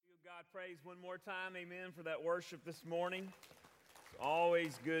God praise one more time, amen, for that worship this morning. It's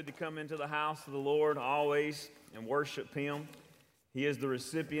always good to come into the house of the Lord, always, and worship Him. He is the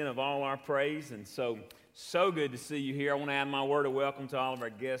recipient of all our praise, and so good to see you here. I want to add my word of welcome to all of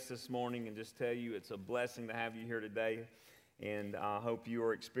our guests this morning and just tell you it's a blessing to have you here today, and I hope you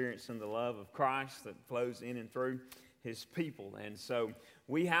are experiencing the love of Christ that flows in and through His people. And so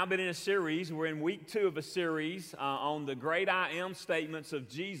we have been in a series. We're in week 2 of a series on the great I am statements of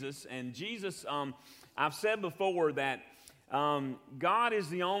Jesus. And Jesus, I've said before that God is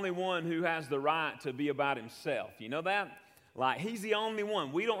the only one who has the right to be about Himself. You know that? Like, He's the only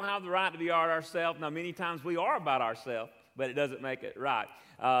one. We don't have the right to be about ourselves. Now, many times we are about ourselves, but it doesn't make it right.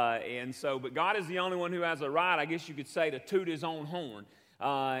 But God is the only one who has a right, I guess you could say, to toot His own horn.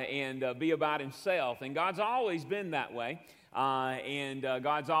 And be about Himself. And God's always been that way.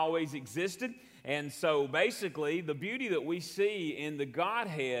 God's always existed. And so basically, the beauty that we see in the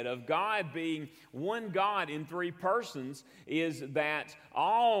Godhead of God being one God in 3 persons is that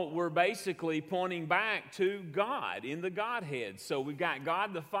all we're basically pointing back to God in the Godhead. So we've got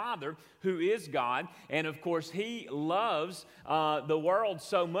God the Father, who is God, and of course He loves the world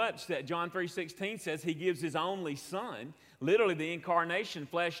so much that John 3:16 says He gives His only Son. Literally, the incarnation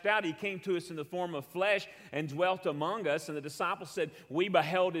fleshed out. He came to us in the form of flesh and dwelt among us. And the disciples said, we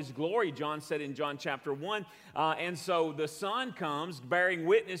beheld His glory, John said in John chapter 1. And so the Son comes bearing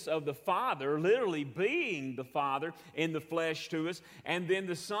witness of the Father, literally being the Father in the flesh to us. And then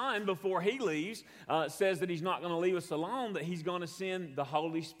the Son, before He leaves, says that He's not going to leave us alone, that He's going to send the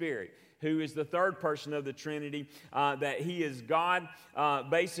Holy Spirit, who is the third person of the Trinity, that He is God,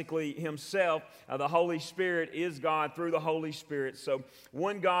 basically Himself. The Holy Spirit is God through the Holy Spirit. So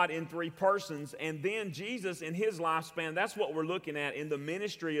one God in 3 persons. And then Jesus in His lifespan, that's what we're looking at in the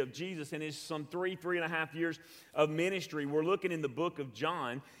ministry of Jesus in His some 3.5 years of ministry. We're looking in the book of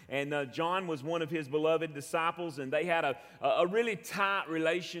John. And John was one of His beloved disciples, and they had a really tight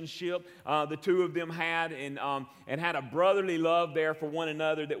relationship. The two of them had, and had a brotherly love there for one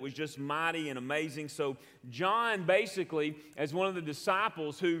another that was just mighty and amazing. So John basically, as one of the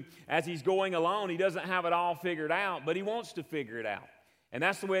disciples who, as he's going along, he doesn't have it all figured out, but he wants to figure it out. And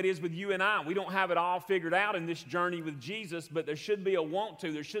that's the way it is with you and I. We don't have it all figured out in this journey with Jesus, but there should be a want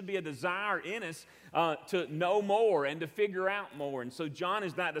to. There should be a desire in us to know more and to figure out more. And so John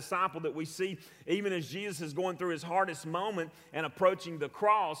is that disciple that we see even as Jesus is going through his hardest moment and approaching the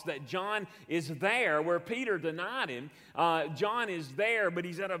cross, that John is there where Peter denied Him. John is there, but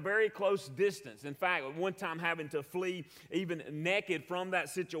he's at a very close distance. In fact, at one time having to flee even naked from that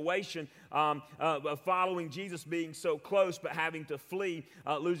situation, following Jesus being so close, but having to flee,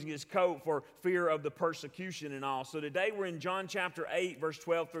 losing his coat for fear of the persecution and all. So today we're in John chapter 8, verse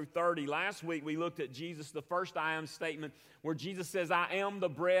 12 through 30. Last week we looked at Jesus, the first I am statement, where Jesus says, I am the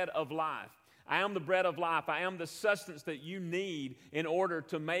bread of life. I am the bread of life. I am the sustenance that you need in order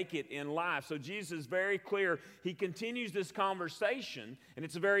to make it in life. So Jesus is very clear. He continues this conversation, and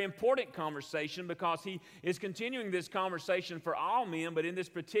it's a very important conversation because He is continuing this conversation for all men, but in this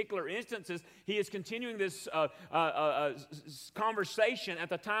particular instances, He is continuing this conversation at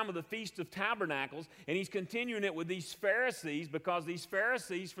the time of the Feast of Tabernacles, and He's continuing it with these Pharisees because these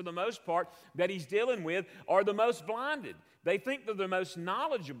Pharisees, for the most part, that He's dealing with are the most blinded. They think they're the most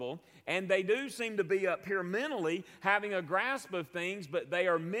knowledgeable, and they do seem to be up here mentally having a grasp of things, but they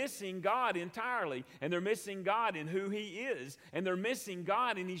are missing God entirely, and they're missing God in who He is, and they're missing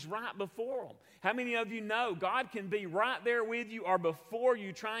God, and He's right before them. How many of you know God can be right there with you or before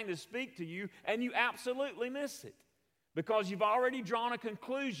you trying to speak to you, and you absolutely miss it because you've already drawn a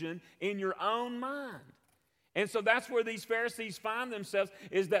conclusion in your own mind? And so that's where these Pharisees find themselves,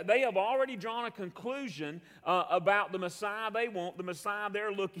 is that they have already drawn a conclusion about the Messiah they want, the Messiah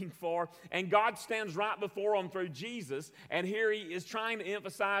they're looking for, and God stands right before them through Jesus, and here He is trying to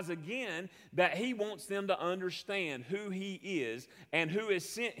emphasize again that He wants them to understand who He is and who has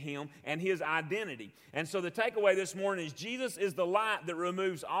sent Him and His identity. And so the takeaway this morning is Jesus is the light that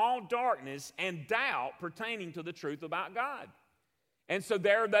removes all darkness and doubt pertaining to the truth about God. And so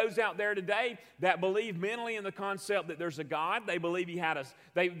there are those out there today that believe mentally in the concept that there's a God. They believe He had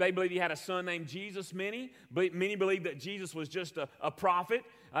a son named Jesus. Many believe that Jesus was just a prophet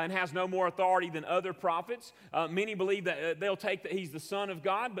and has no more authority than other prophets. Many believe that they'll take that He's the Son of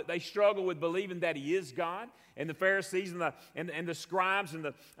God, but they struggle with believing that He is God. And the Pharisees and the scribes and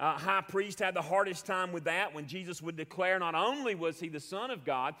the high priest had the hardest time with that when Jesus would declare not only was He the Son of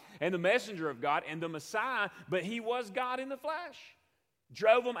God and the messenger of God and the Messiah, but He was God in the flesh.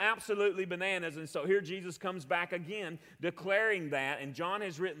 Drove them absolutely bananas. And so here Jesus comes back again declaring that. And John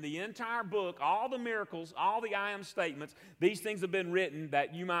has written the entire book, all the miracles, all the I am statements. These things have been written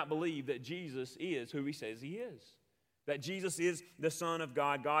that you might believe that Jesus is who he says he is. That Jesus is the Son of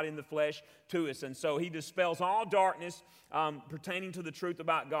God, God in the flesh to us. And so he dispels all darkness pertaining to the truth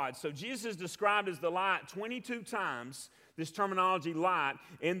about God. So Jesus is described as the light 22 times, this terminology light,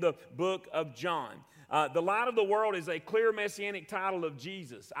 in the book of John. The light of the world is a clear messianic title of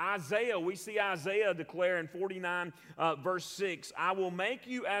Jesus. We see Isaiah declare in 49 verse 6, I will make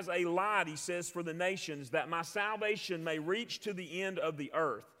you as a light, he says, for the nations, that my salvation may reach to the end of the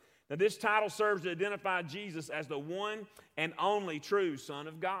earth. Now this title serves to identify Jesus as the one and only true Son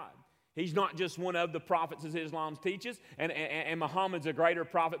of God. He's not just one of the prophets as Islam teaches, and Muhammad's a greater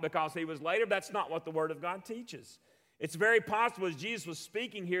prophet because he was later. That's not what the Word of God teaches. It's very possible, as Jesus was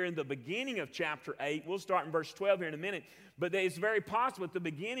speaking here in the beginning of chapter 8, we'll start in verse 12 here in a minute, but it's very possible at the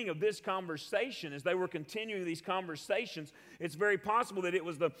beginning of this conversation, as they were continuing these conversations, it's very possible that it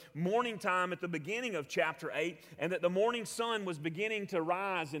was the morning time at the beginning of chapter 8, and that the morning sun was beginning to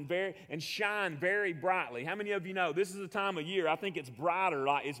rise and shine very brightly. How many of you know this is a time of year, I think it's brighter,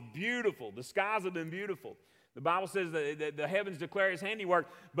 like it's beautiful. The skies have been beautiful. The Bible says that the heavens declare his handiwork,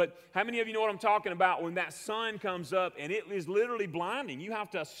 but how many of you know what I'm talking about when that sun comes up and it is literally blinding? You have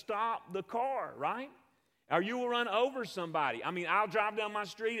to stop the car, right? Or you will run over somebody. I mean, I'll drive down my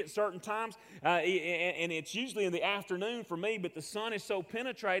street at certain times, and it's usually in the afternoon for me, but the sun is so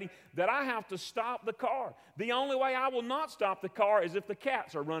penetrating that I have to stop the car. The only way I will not stop the car is if the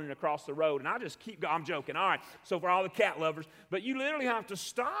cats are running across the road, and I just keep going. I'm joking. All right, so for all the cat lovers, but you literally have to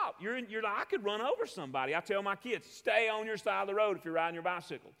stop. I could run over somebody. I tell my kids, stay on your side of the road if you're riding your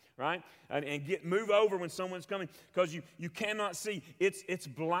bicycle, right? And move over when someone's coming, because you cannot see. It's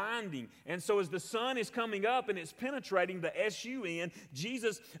blinding. And so as the sun is coming up and it's penetrating the S-U-N,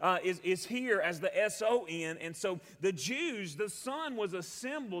 Jesus is here as the S-O-N. And so the Jews, the sun was a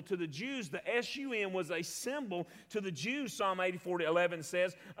symbol to the Jews. The S-U-N was a symbol to the Jews, Psalm 84:11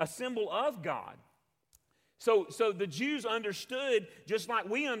 says, a symbol of God. So the Jews understood, just like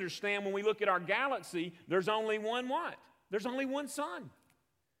we understand when we look at our galaxy, there's only one what? There's only one sun.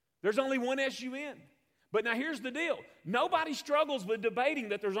 There's only one S-U-N. But now here's the deal. Nobody struggles with debating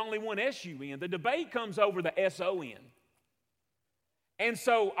that there's only one S-U-N. The debate comes over the S-O-N. And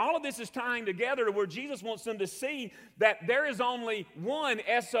so all of this is tying together to where Jesus wants them to see that there is only one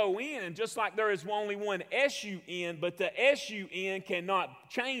S-O-N, just like there is only one S-U-N, but the S-U-N cannot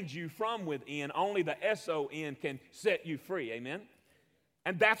change you from within. Only the S-O-N can set you free. Amen?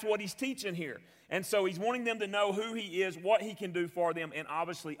 And that's what he's teaching here. And so he's wanting them to know who he is, what he can do for them, and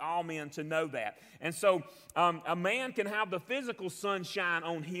obviously all men to know that. And so a man can have the physical sunshine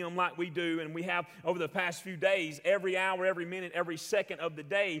on him like we do, and we have over the past few days, every hour, every minute, every second of the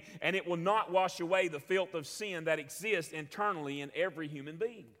day, and it will not wash away the filth of sin that exists internally in every human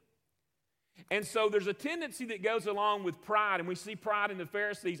being. And so there's a tendency that goes along with pride, and we see pride in the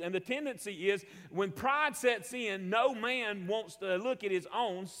Pharisees, and the tendency is when pride sets in, no man wants to look at his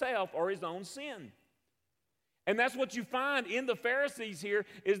own self or his own sin. And that's what you find in the Pharisees here,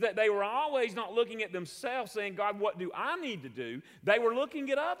 is that they were always not looking at themselves saying, God, what do I need to do? They were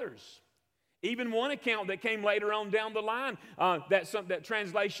looking at others. Even one account that came later on down the line that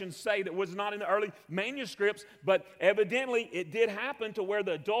translations say that was not in the early manuscripts, but evidently it did happen to where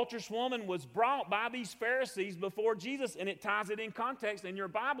the adulterous woman was brought by these Pharisees before Jesus, and it ties it in context in your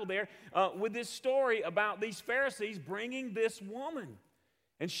Bible there with this story about these Pharisees bringing this woman.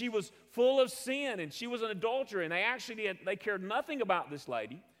 And she was full of sin, and she was an adulterer, and they cared nothing about this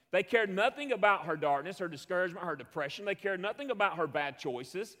lady. They cared nothing about her darkness, her discouragement, her depression. They cared nothing about her bad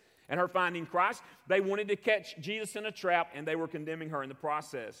choices and her finding Christ. They wanted to catch Jesus in a trap, and they were condemning her in the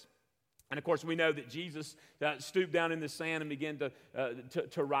process. And of course, we know that Jesus stooped down in the sand and began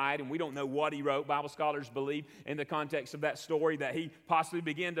to write, and we don't know what he wrote. Bible scholars believe, in the context of that story, that he possibly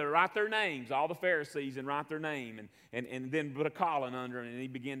began to write their names, all the Pharisees, and write their name, and then put a collar under them, and he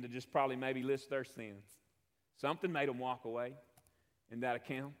began to just probably maybe list their sins. Something made them walk away in that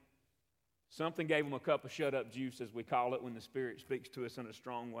account. Something gave them a cup of shut-up juice, as we call it, when the Spirit speaks to us in a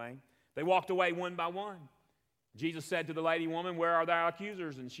strong way. They walked away one by one. Jesus said to the lady woman, where are thy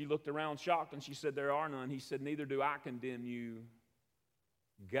accusers? And she looked around shocked, and she said, there are none. He said, neither do I condemn you.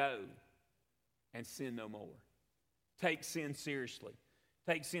 Go and sin no more. Take sin seriously.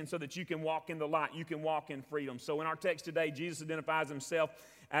 Take sin so that you can walk in the light. You can walk in freedom. So in our text today, Jesus identifies himself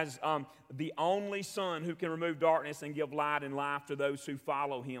as the only Son who can remove darkness and give light and life to those who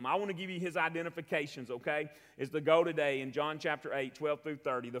follow him. I want to give you his identifications, okay? Is the goal today in John chapter 8, 12 through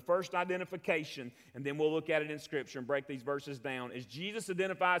 30. The first identification, and then we'll look at it in Scripture and break these verses down, is Jesus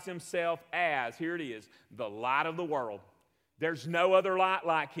identifies himself as, here it is, the light of the world. There's no other light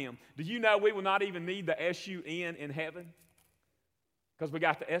like him. Do you know we will not even need the S-U-N in heaven? Because we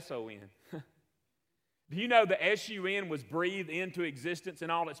got the S-O-N. Do you know the S-U-N was breathed into existence in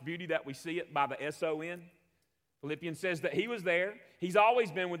all its beauty that we see it by the S-O-N? Philippians says that he was there. He's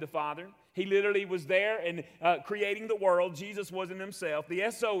always been with the Father. He literally was there and creating the world. Jesus wasn't himself. The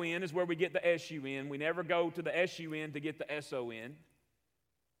S-O-N is where we get the S-U-N. We never go to the S-U-N to get the S-O-N.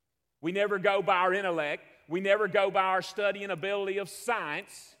 We never go by our intellect. We never go by our study and ability of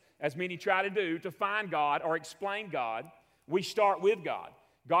science, as many try to do, to find God or explain God. We start with God.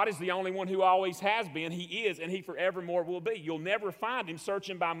 God is the only one who always has been. He is, and he forevermore will be. You'll never find him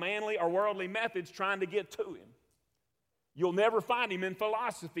searching by manly or worldly methods trying to get to him. You'll never find him in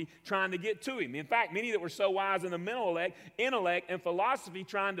philosophy trying to get to him. In fact, many that were so wise in the mental intellect and philosophy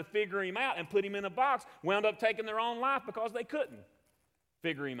trying to figure him out and put him in a box wound up taking their own life because they couldn't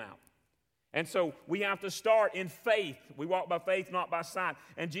figure him out. And so we have to start in faith. We walk by faith, not by sight.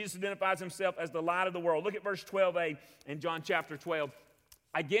 And Jesus identifies himself as the light of the world. Look at verse 12a in John chapter 12.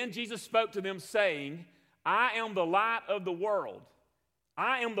 Again, Jesus spoke to them, saying, I am the light of the world.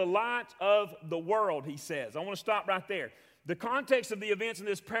 I am the light of the world, he says. I want to stop right there. The context of the events in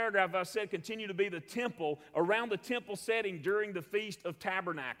this paragraph, I said, continue to be the temple, around the temple setting during the Feast of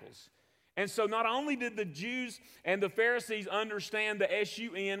Tabernacles. And so not only did the Jews and the Pharisees understand the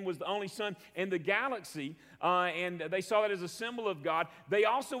S-U-N was the only Son in the galaxy, and they saw that as a symbol of God, they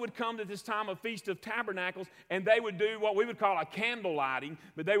also would come to this time of Feast of Tabernacles, and they would do what we would call a candle lighting,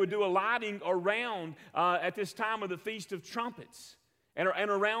 but they would do a lighting around at this time of the Feast of Trumpets and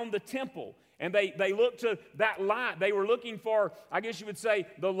around the temple. And they looked to that light. They were looking for, I guess you would say,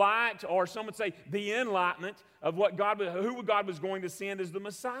 the light, or some would say the enlightenment of what who God was going to send as the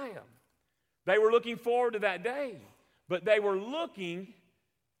Messiah. They were looking forward to that day, but they were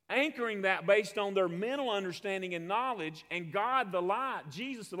anchoring that based on their mental understanding and knowledge, and God, the light,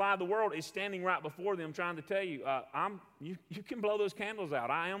 Jesus, the light of the world, is standing right before them trying to tell you, you can blow those candles out.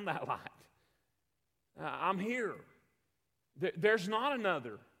 I am that light. I'm here. There's not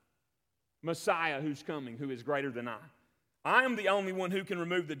another Messiah who's coming who is greater than I. I am the only one who can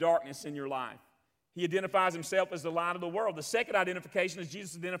remove the darkness in your life. He identifies himself as the light of the world. The second identification is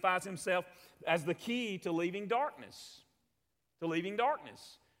Jesus identifies himself as the key to leaving darkness. To leaving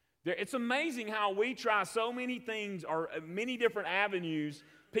darkness. It's amazing how we try so many things, or many different avenues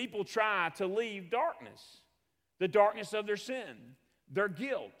people try to leave darkness. The darkness of their sin, their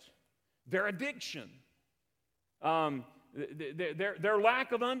guilt, their addiction, their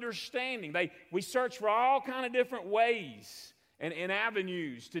lack of understanding. We search for all kind of different ways and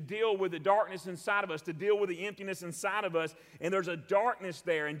avenues to deal with the darkness inside of us, to deal with the emptiness inside of us, and there's a darkness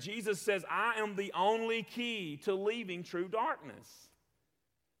there. And Jesus says, I am the only key to leaving true darkness.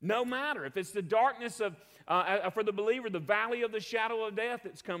 No matter if it's the darkness of, for the believer, the valley of the shadow of death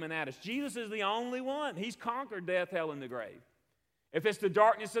that's coming at us. Jesus is the only one. He's conquered death, hell, and the grave. If it's the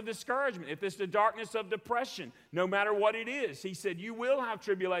darkness of discouragement, if it's the darkness of depression, no matter what it is, he said, you will have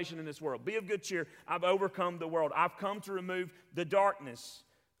tribulation in this world. Be of good cheer. I've overcome the world. I've come to remove the darkness.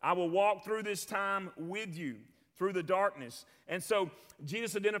 I will walk through this time with you, through the darkness. And so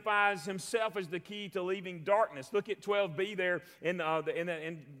Jesus identifies himself as the key to leaving darkness. Look at 12b there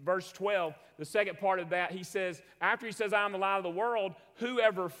in verse 12. The second part of that, he says, after he says, I am the light of the world,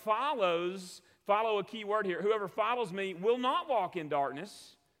 whoever follow a key word here, whoever follows me will not walk in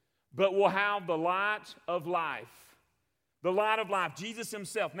darkness, but will have the light of life. The light of life, Jesus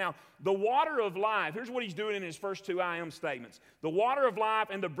himself. Now, the water of life, here's what he's doing in his first two I am statements. The water of life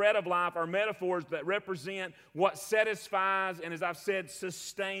and the bread of life are metaphors that represent what satisfies and, as I've said,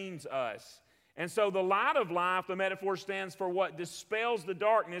 sustains us. And so the light of life, the metaphor stands for what dispels the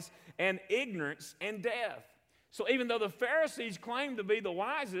darkness and ignorance and death. So even though the Pharisees claimed to be the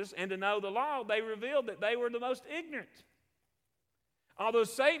wisest and to know the law, they revealed that they were the most ignorant. Although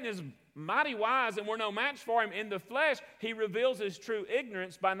Satan is mighty wise and we're no match for him in the flesh, he reveals his true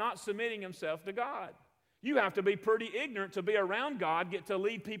ignorance by not submitting himself to God. You have to be pretty ignorant to be around God, get to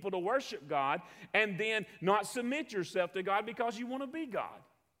lead people to worship God, and then not submit yourself to God because you want to be God.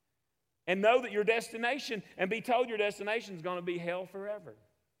 And know that your destination, and be told your destination is going to be hell forever.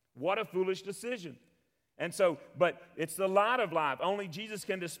 What a foolish decision. And so, but it's the light of life. Only Jesus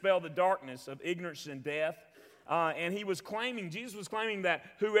can dispel the darkness of ignorance and death. and Jesus was claiming that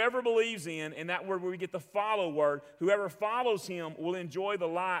whoever believes in, and that word where we get the follow word, whoever follows him will enjoy the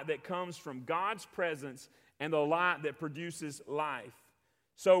light that comes from God's presence and the light that produces life.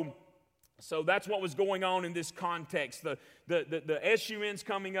 So that's what was going on in this context. The SUN's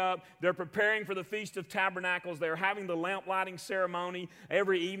coming up. They're preparing for the Feast of Tabernacles. They're having the lamp lighting ceremony.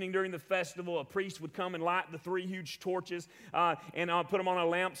 Every evening during the festival, a priest would come and light the 3 huge torches and put them on a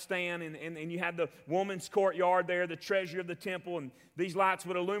lampstand. And you had the woman's courtyard there, the treasure of the temple. And these lights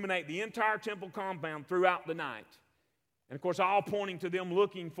would illuminate the entire temple compound throughout the night. And, of course, all pointing to them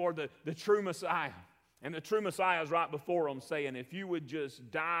looking for the true Messiah. And the true Messiah is right before them saying, if you would just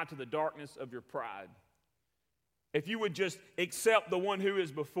die to the darkness of your pride, if you would just accept the one who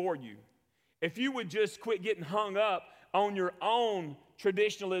is before you, if you would just quit getting hung up on your own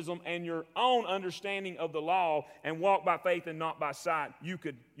traditionalism and your own understanding of the law and walk by faith and not by sight, you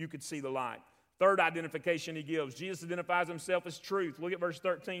could see the light. Third identification he gives. Jesus identifies himself as truth. Look at verse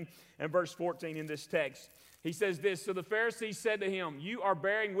 13 and verse 14 in this text. He says this, so the Pharisees said to him, you are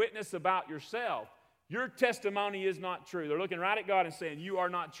bearing witness about yourself. Your testimony is not true. They're looking right at God and saying, you are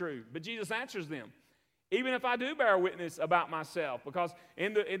not true. But Jesus answers them, even if I do bear witness about myself, because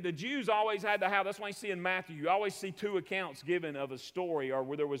in the Jews always had to have, that's why you see in Matthew, you always see 2 accounts given of a story or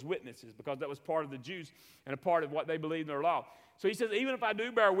where there was witnesses, because that was part of the Jews and a part of what they believed in their law. So he says, even if I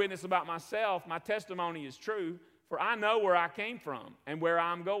do bear witness about myself, my testimony is true, for I know where I came from and where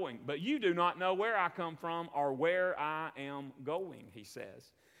I'm going. But you do not know where I come from or where I am going, he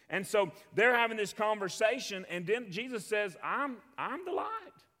says. And so they're having this conversation, and then Jesus says, I'm the light.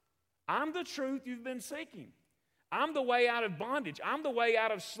 I'm the truth you've been seeking. I'm the way out of bondage. I'm the way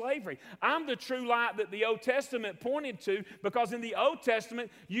out of slavery. I'm the true light that the Old Testament pointed to, because in the Old Testament,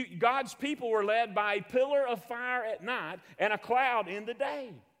 God's people were led by a pillar of fire at night and a cloud in the day.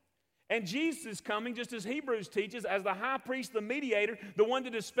 And Jesus is coming, just as Hebrews teaches, as the high priest, the mediator, the one to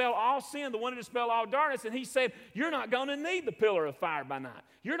dispel all sin, the one to dispel all darkness. And he said, you're not going to need the pillar of fire by night.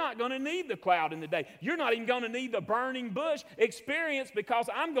 You're not going to need the cloud in the day. You're not even going to need the burning bush experience, because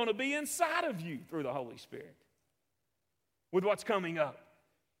I'm going to be inside of you through the Holy Spirit with what's coming up.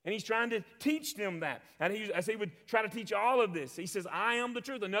 And he's trying to teach them that. And as he would try to teach all of this, he says, I am the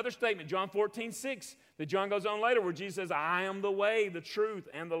truth. Another statement, John 14:6, that John goes on later, where Jesus says, I am the way, the truth,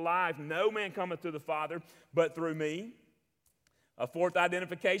 and the life. No man cometh to the Father but through me. A fourth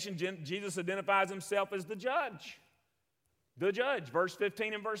identification, Jesus identifies himself as the judge. The judge, verse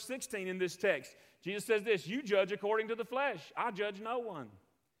 15 and verse 16 in this text. Jesus says this, you judge according to the flesh. I judge no one.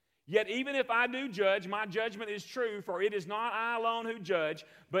 Yet even if I do judge, my judgment is true, for it is not I alone who judge,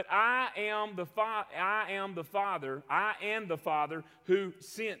 but I am the Father who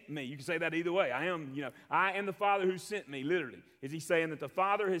sent me. You can say that either way. I am the Father who sent me, literally. Is he saying that the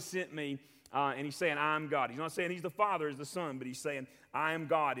Father has sent me, and he's saying I am God. He's not saying he's the Father as the Son, but he's saying I am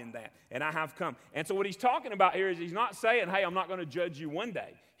God in that, and I have come. And so what he's talking about here is he's not saying, hey, I'm not going to judge you one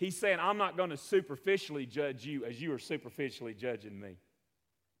day. He's saying I'm not going to superficially judge you as you are superficially judging me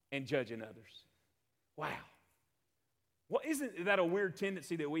and judging others. Wow. Well, isn't that a weird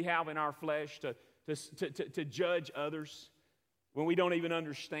tendency that we have in our flesh to judge others when we don't even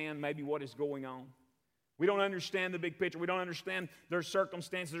understand maybe what is going on? We don't understand the big picture. We don't understand their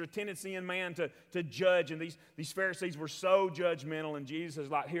circumstances. There's a tendency in man to judge, and these Pharisees were so judgmental, and Jesus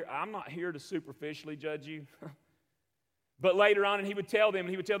is like, here, I'm not here to superficially judge you. But later on, and he would tell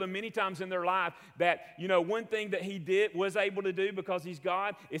them many times in their life that, one thing that he was able to do because he's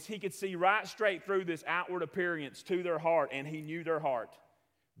God is he could see right straight through this outward appearance to their heart, and he knew their heart.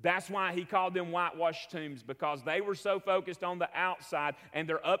 That's why he called them whitewashed tombs, because they were so focused on the outside and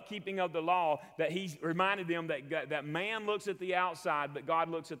their upkeeping of the law that he reminded them that man looks at the outside, but God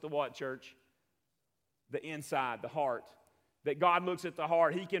looks at the what, church? The inside, the heart. That God looks at the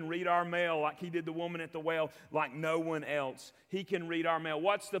heart. He can read our mail like he did the woman at the well, like no one else. He can read our mail.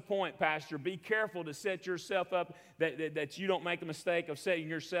 What's the point, Pastor? Be careful to set yourself up, that you don't make the mistake of setting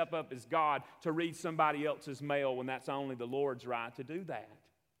yourself up as God to read somebody else's mail when that's only the Lord's right to do that.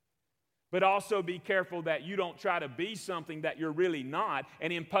 But also be careful that you don't try to be something that you're really not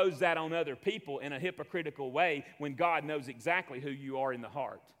and impose that on other people in a hypocritical way when God knows exactly who you are in the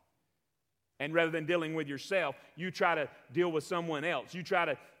heart. And rather than dealing with yourself, you try to deal with someone else. You try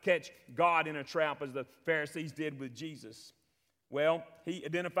to catch God in a trap as the Pharisees did with Jesus. Well, he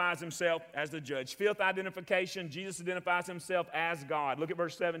identifies himself as the judge. Fifth identification, Jesus identifies himself as God. Look at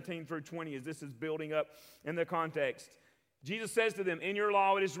verse 17 through 20 as this is building up in the context. Jesus says to them, in your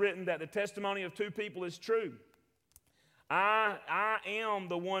law it is written that the testimony of 2 people is true. I am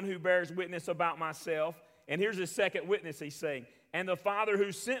the one who bears witness about myself. And here's his second witness he's saying. and the Father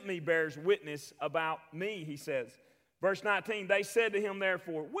who sent me bears witness about me, he says. Verse 19, they said to him,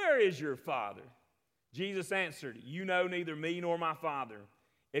 therefore, where is your Father? Jesus answered, you know neither me nor my Father.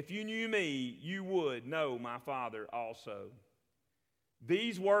 If you knew me, you would know my Father also.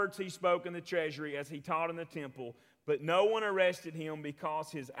 These words he spoke in the treasury as he taught in the temple, but no one arrested him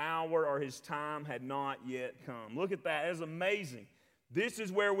because his hour or his time had not yet come. Look at that. That's amazing. This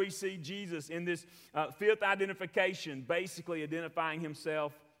is where we see Jesus in this fifth identification, basically identifying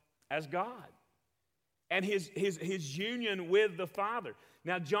himself as God and his union with the Father.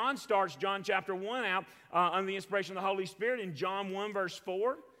 Now, John starts John chapter 1 out under the inspiration of the Holy Spirit in John 1 verse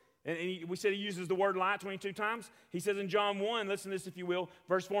 4. And we said he uses the word light 22 times. He says in John 1, listen to this if you will,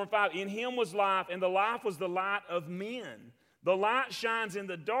 verse 4 and 5, in him was life, and the life was the light of men. The light shines in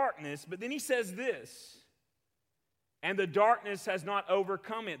the darkness, but then he says this, and the darkness has not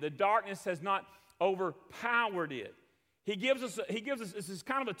overcome it. The darkness has not overpowered it. He gives us this is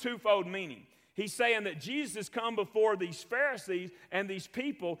kind of a twofold meaning. He's saying that Jesus has come before these Pharisees and these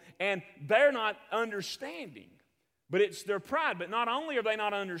people, and they're not understanding. But it's their pride. But not only are they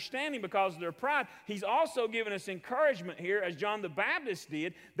not understanding because of their pride, he's also given us encouragement here, as John the Baptist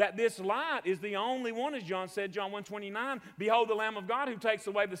did, that this light is the only one, as John said, John 1:29, behold the Lamb of God who takes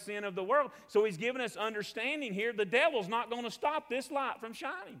away the sin of the world. So he's given us understanding here. The devil's not going to stop this light from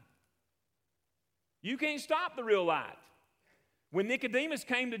shining. You can't stop the real light. When Nicodemus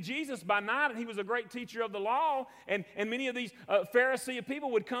came to Jesus by night, and he was a great teacher of the law, and many of these Pharisee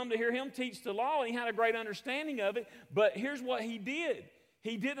people would come to hear him teach the law, and he had a great understanding of it. But here's what he did.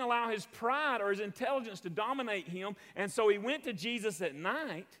 He didn't allow his pride or his intelligence to dominate him, and so he went to Jesus at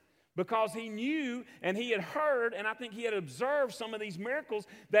night because he knew and he had heard, and I think he had observed some of these miracles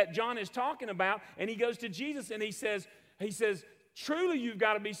that John is talking about, and he goes to Jesus and he says, truly you've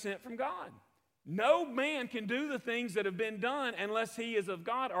got to be sent from God. No man can do the things that have been done unless he is of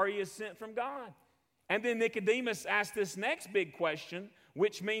God or he is sent from God. And then Nicodemus asked this next big question,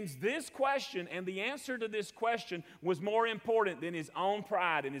 which means this question and the answer to this question was more important than his own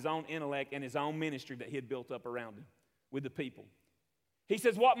pride and his own intellect and his own ministry that he had built up around him with the people. He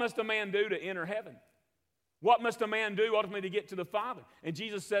says, what must a man do to enter heaven? What must a man do ultimately to get to the Father? And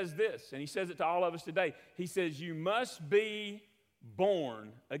Jesus says this, and he says it to all of us today. He says, you must be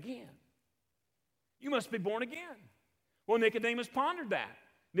born again. You must be born again. Well, Nicodemus pondered that.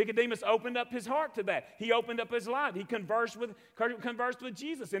 Nicodemus opened up his heart to that. He opened up his life. He conversed with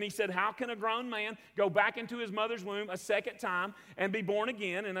Jesus. And he said, how can a grown man go back into his mother's womb a second time and be born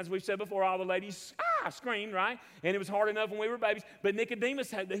again? And as we've said before, all the ladies screamed, right? And it was hard enough when we were babies. But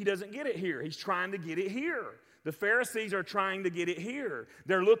Nicodemus, he doesn't get it here. He's trying to get it here. The Pharisees are trying to get it here.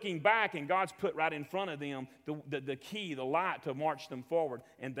 They're looking back, and God's put right in front of them the key, the light to march them forward.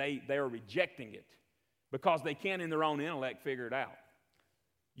 And they are rejecting it because they can't in their own intellect figure it out.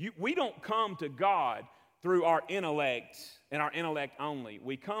 We don't come to God through our intellect and our intellect only.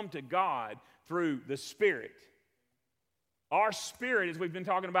 We come to God through the Spirit. Our spirit, as we've been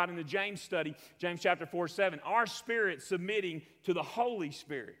talking about in the James study, James chapter 4:7, our spirit submitting to the Holy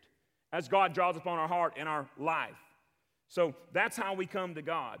Spirit as God draws upon our heart and our life. So that's how we come to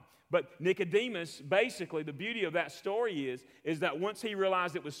God. But Nicodemus, basically, the beauty of that story is that once he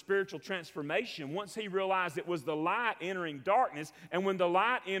realized it was spiritual transformation, once he realized it was the light entering darkness, and when the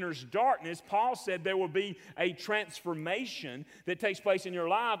light enters darkness, Paul said there will be a transformation that takes place in your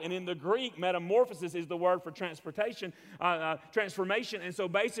life. And in the Greek, metamorphosis is the word for transformation. And so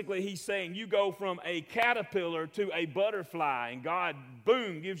basically he's saying you go from a caterpillar to a butterfly, and God,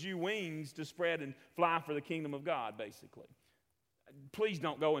 boom, gives you wings to spread and fly for the kingdom of God, basically. Please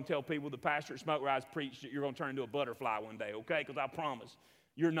don't go and tell people the pastor at Smoke Rise preached that you're going to turn into a butterfly one day, okay? Because I promise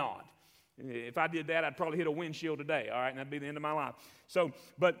you're not. If I did that, I'd probably hit a windshield today, all right? And that'd be the end of my life. So,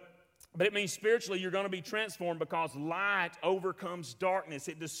 but it means spiritually you're going to be transformed because light overcomes darkness.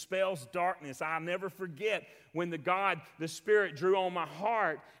 It dispels darkness. I'll never forget when the Spirit drew on my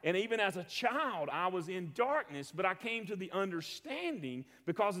heart, and even as a child, I was in darkness, but I came to the understanding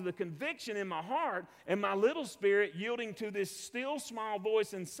because of the conviction in my heart and my little spirit yielding to this still small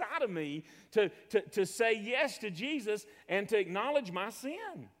voice inside of me to say yes to Jesus and to acknowledge my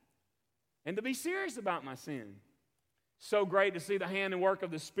sin and to be serious about my sin. So great to see the hand and work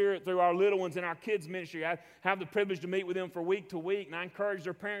of the Spirit through our little ones in our kids' ministry. I have the privilege to meet with them for week to week, and I encourage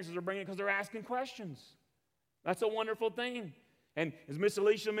their parents as they're bringing it because they're asking questions. That's a wonderful thing. And as Miss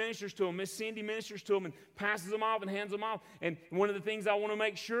Alicia ministers to them, Miss Cindy ministers to them and passes them off and hands them off. And one of the things I want to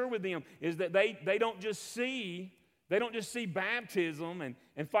make sure with them is that they don't just see They don't just see baptism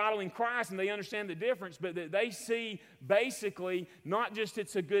and following Christ and they understand the difference, but they see basically not just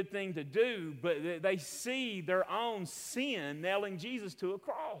it's a good thing to do, but they see their own sin nailing Jesus to a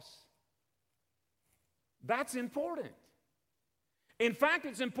cross. That's important. In fact,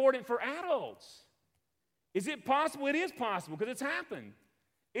 it's important for adults. Is it possible? It is possible because it's happened.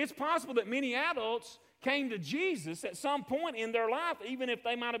 It's possible that many adults came to Jesus at some point in their life, even if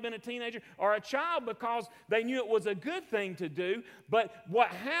they might have been a teenager or a child, because they knew it was a good thing to do. But what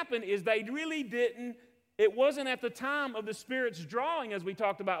happened is they really didn't, it wasn't at the time of the Spirit's drawing, as we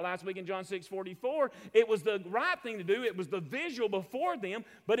talked about last week in John 6:44. It was the right thing to do. It was the visual before them,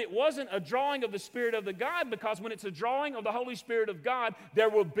 but it wasn't a drawing of the Spirit of the God, because when it's a drawing of the Holy Spirit of God, there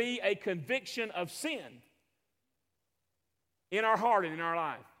will be a conviction of sin in our heart and in our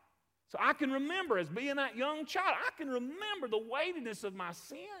life. So I can remember, as being that young child, I can remember the weightiness of my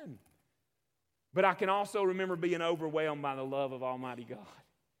sin. But I can also remember being overwhelmed by the love of Almighty God,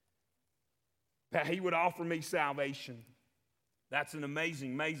 that He would offer me salvation. That's an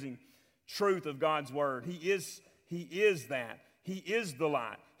amazing, amazing truth of God's Word. He is that. He is the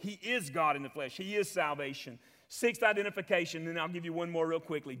light. He is God in the flesh. He is salvation. Sixth identification, and then I'll give you one more real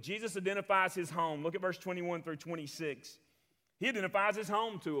quickly. Jesus identifies His home. Look at verse 21 through 26. He identifies His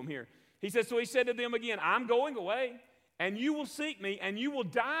home to them here. He says, so He said to them again, I'm going away, and you will seek me, and you will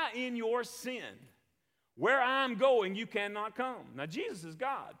die in your sin. Where I'm going, you cannot come. Now, Jesus is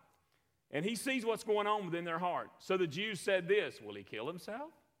God, and He sees what's going on within their heart. So the Jews said this, will He kill Himself?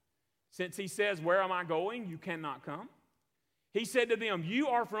 Since He says, where am I going, you cannot come. He said to them, you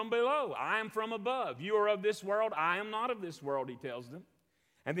are from below, I am from above. You are of this world, I am not of this world, He tells them.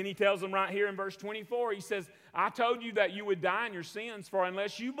 And then He tells them right here in verse 24, He says, I told you that you would die in your sins, for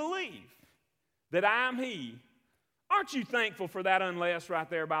unless you believe that I am He. Aren't you thankful for that unless right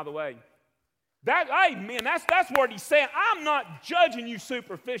there, by the way? Amen, that's what He's saying. I'm not judging you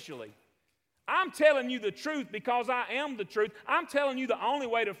superficially. I'm telling you the truth because I am the truth. I'm telling you the only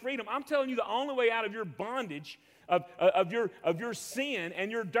way to freedom. I'm telling you the only way out of your bondage, of your sin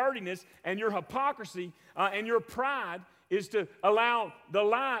and your dirtiness and your hypocrisy and your pride, is to allow the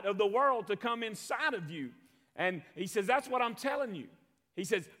light of the world to come inside of you. And He says, that's what I'm telling you. He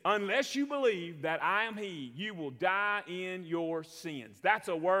says, unless you believe that I am He, you will die in your sins. That's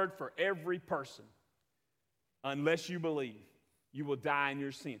a word for every person. Unless you believe, you will die in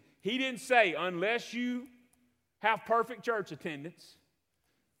your sin. He didn't say, unless you have perfect church attendance,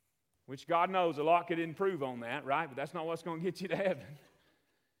 which God knows a lot could improve on that, right? But that's not what's going to get you to heaven.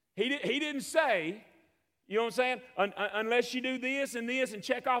 He didn't say, you know what I'm saying? Unless you do this and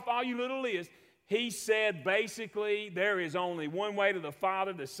check off all your little lists. He said basically there is only one way to the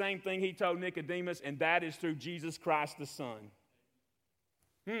Father, the same thing He told Nicodemus, and that is through Jesus Christ the Son.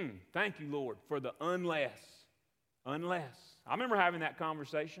 Thank you, Lord, for the unless. Unless. I remember having that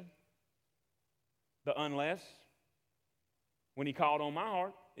conversation. The unless. When He called on my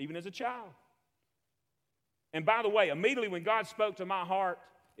heart, even as a child. And by the way, immediately when God spoke to my heart,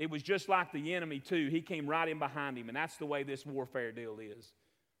 it was just like the enemy too. He came right in behind him, and that's the way this warfare deal is.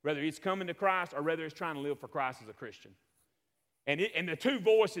 Whether it's coming to Christ or whether it's trying to live for Christ as a Christian. And the two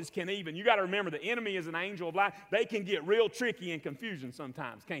voices can even, you got to remember, the enemy is an angel of light. They can get real tricky and confusing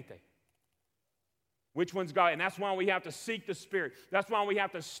sometimes, can't they? Which one's God? And that's why we have to seek the Spirit. That's why we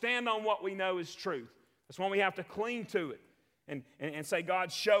have to stand on what we know is truth. That's why we have to cling to it and say,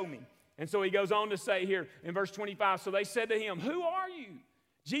 God, show me. And so He goes on to say here in verse 25, so they said to Him, who are you?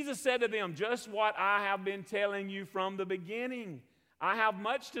 Jesus said to them, just what I have been telling you from the beginning. I have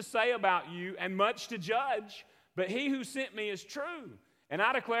much to say about you and much to judge, but He who sent me is true. And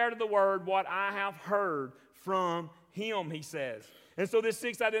I declare to the word what I have heard from Him, He says. And so this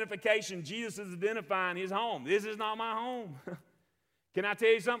sixth identification, Jesus is identifying His home. This is not my home. Can I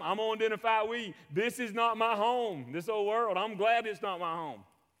tell you something? I'm going to identify with you. This is not my home, this old world. I'm glad it's not my home.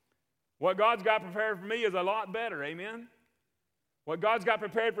 What God's got prepared for me is a lot better, amen? What God's got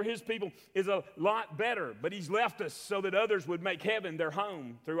prepared for His people is a lot better, but He's left us so that others would make heaven their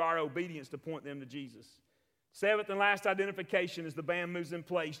home through our obedience to point them to Jesus. Seventh and last identification as the band moves in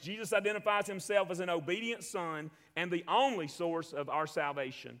place. Jesus identifies Himself as an obedient Son and the only source of our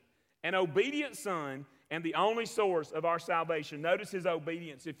salvation. An obedient Son and the only source of our salvation. Notice His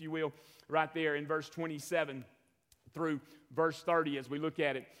obedience, if you will, right there in verse 27 through verse 30 as we look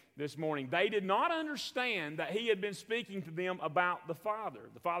at it this morning. They did not understand that He had been speaking to them about the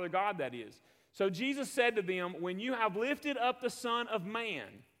Father God, that is. So Jesus said to them, when you have lifted up the Son of Man,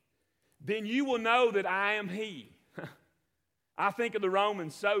 then you will know that I am He. I think of the Roman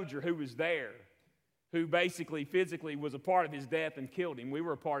soldier who was there, who basically physically was a part of His death and killed Him. We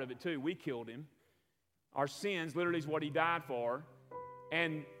were a part of it too. We killed Him. Our sins literally is what he died for.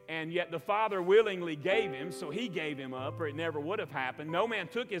 And yet the Father willingly gave him, so he gave him up, or it never would have happened. No man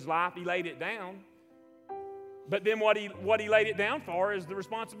took his life, he laid it down. But then what he laid it down for is the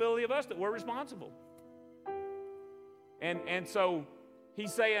responsibility of us, that we're responsible. And so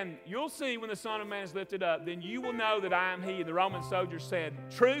he's saying, you'll see when the Son of Man is lifted up, then you will know that I am he. The Roman soldier said,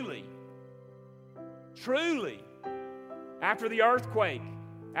 truly, truly, after the earthquake,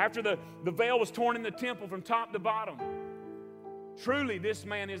 after the veil was torn in the temple from top to bottom, truly this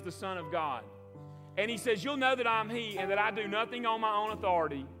man is the Son of God. And he says, you'll know that I'm he, and that I do nothing on my own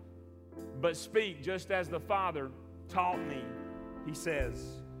authority, but speak just as the Father taught me, he says.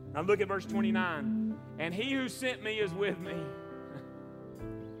 Now look at verse 29. And he who sent me is with me.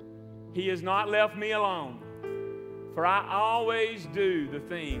 He has not left me alone, for I always do the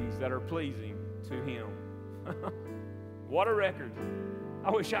things that are pleasing to him. What a record. I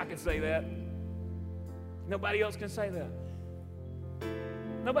wish I could say that. Nobody else can say that.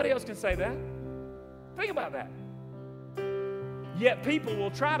 Nobody else can say that. Think about that. Yet people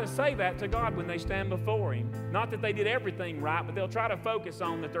will try to say that to God when they stand before him. Not that they did everything right, but they'll try to focus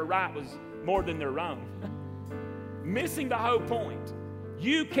on that their right was more than their wrong. Missing the whole point.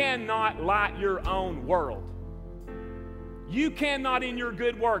 You cannot light your own world. You cannot, in your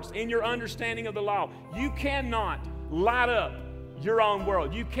good works, in your understanding of the law, you cannot light up your own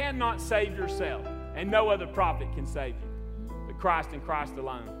world. You cannot save yourself, and no other prophet can save you but Christ and Christ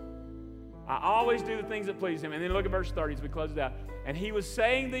alone. I always do the things that please him. And then look at verse 30 as we close it out. And he was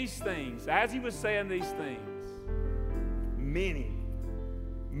saying these things. As he was saying these things, many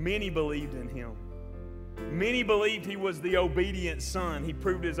believed in him. Many believed he was the obedient son. He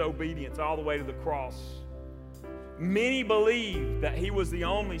proved his obedience all the way to the cross. Many believed that he was the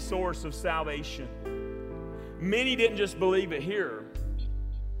only source of salvation. Many didn't just believe it here.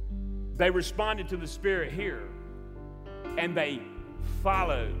 They responded to the Spirit here. And they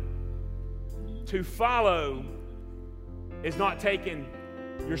followed. To follow is not taking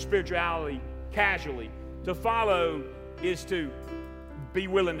your spirituality casually. To follow is to be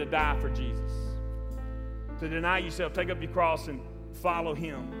willing to die for Jesus. To deny yourself, take up your cross and follow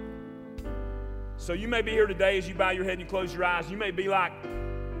him. So you may be here today as you bow your head and you close your eyes. You may be like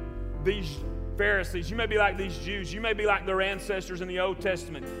these Pharisees. You may be like these Jews. You may be like their ancestors in the Old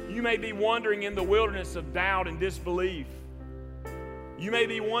Testament. You may be wandering in the wilderness of doubt and disbelief. You may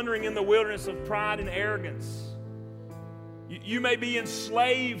be wandering in the wilderness of pride and arrogance. You may be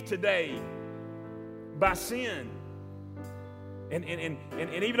enslaved today by sin. And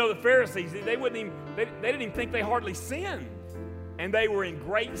even though the Pharisees, they didn't even think they hardly sinned. And they were in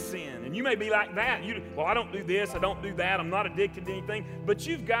great sin. And you may be like that. Well, I don't do this, I don't do that, I'm not addicted to anything. But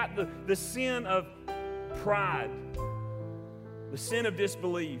you've got the sin of pride, the sin of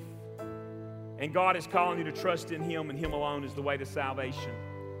disbelief. And God is calling you to trust in him and him alone is the way to salvation.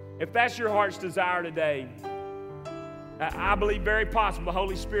 If that's your heart's desire today, I believe very possible the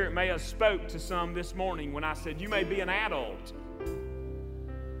Holy Spirit may have spoke to some this morning when I said you may be an adult.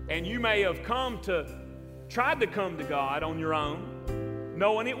 And you may have tried to come to God on your own,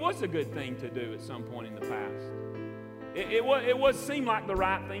 knowing it was a good thing to do at some point in the past. It seemed like the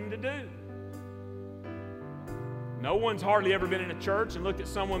right thing to do. No one's hardly ever been in a church and looked at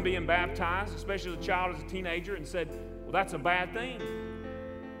someone being baptized, especially as a child, as a teenager, and said, well, that's a bad thing.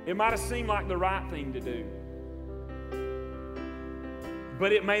 It might have seemed like the right thing to do.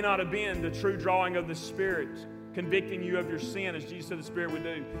 But it may not have been the true drawing of the Spirit, convicting you of your sin as Jesus said the Spirit would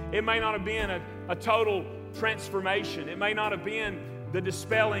do. It may not have been a total transformation. It may not have been the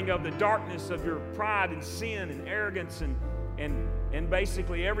dispelling of the darkness of your pride and sin and arrogance and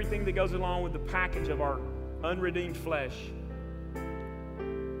basically everything that goes along with the package of our unredeemed flesh.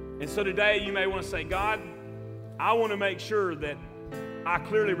 And so today you may want to say, God, I want to make sure that I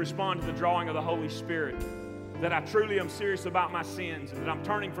clearly respond to the drawing of the Holy Spirit, that I truly am serious about my sins, and that I'm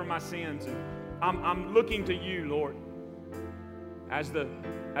turning from my sins, and I'm looking to you, Lord, as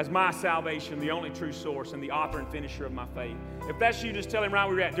my salvation, the only true source and the author and finisher of my faith. If that's you, just tell him right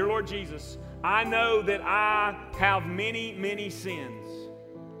where you're at. Dear Lord Jesus, I know that I have many sins,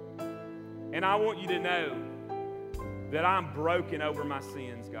 and I want you to know that I'm broken over my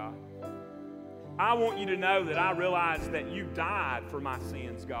sins, God. I want you to know that I realize that you died for my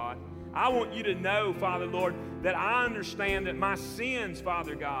sins, God. I want you to know, Father, Lord, that I understand that my sins,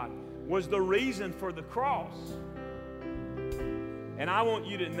 Father God, was the reason for the cross. And I want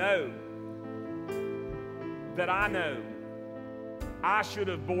you to know that I know I should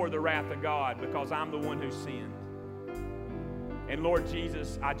have bore the wrath of God because I'm the one who sinned. And Lord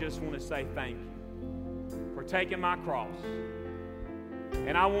Jesus, I just want to say thank you for taking my cross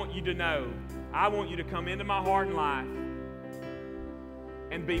And I want you to know, I want you to come into my heart and life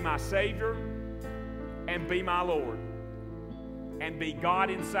and be my Savior and be my Lord and be God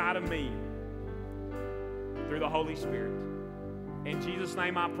inside of me through the Holy Spirit. In Jesus'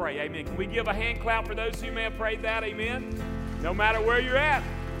 name I pray, amen. Can we give a hand clap for those who may have prayed that, amen? No matter where you're at,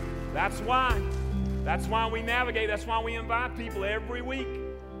 that's why. That's why we navigate. That's why we invite people every week.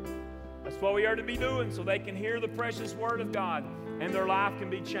 That's what we are to be doing, so they can hear the precious Word of God and their life can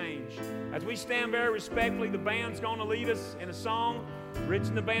be changed. As we stand very respectfully, the band's going to lead us in a song. Rich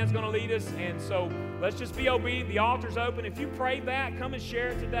and the band's going to lead us, and so let's just be obedient. The altar's open. If you prayed that, come and share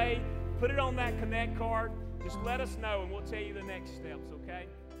it today. Put it on that Connect card. Just let us know, and we'll tell you the next steps, okay?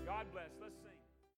 God bless.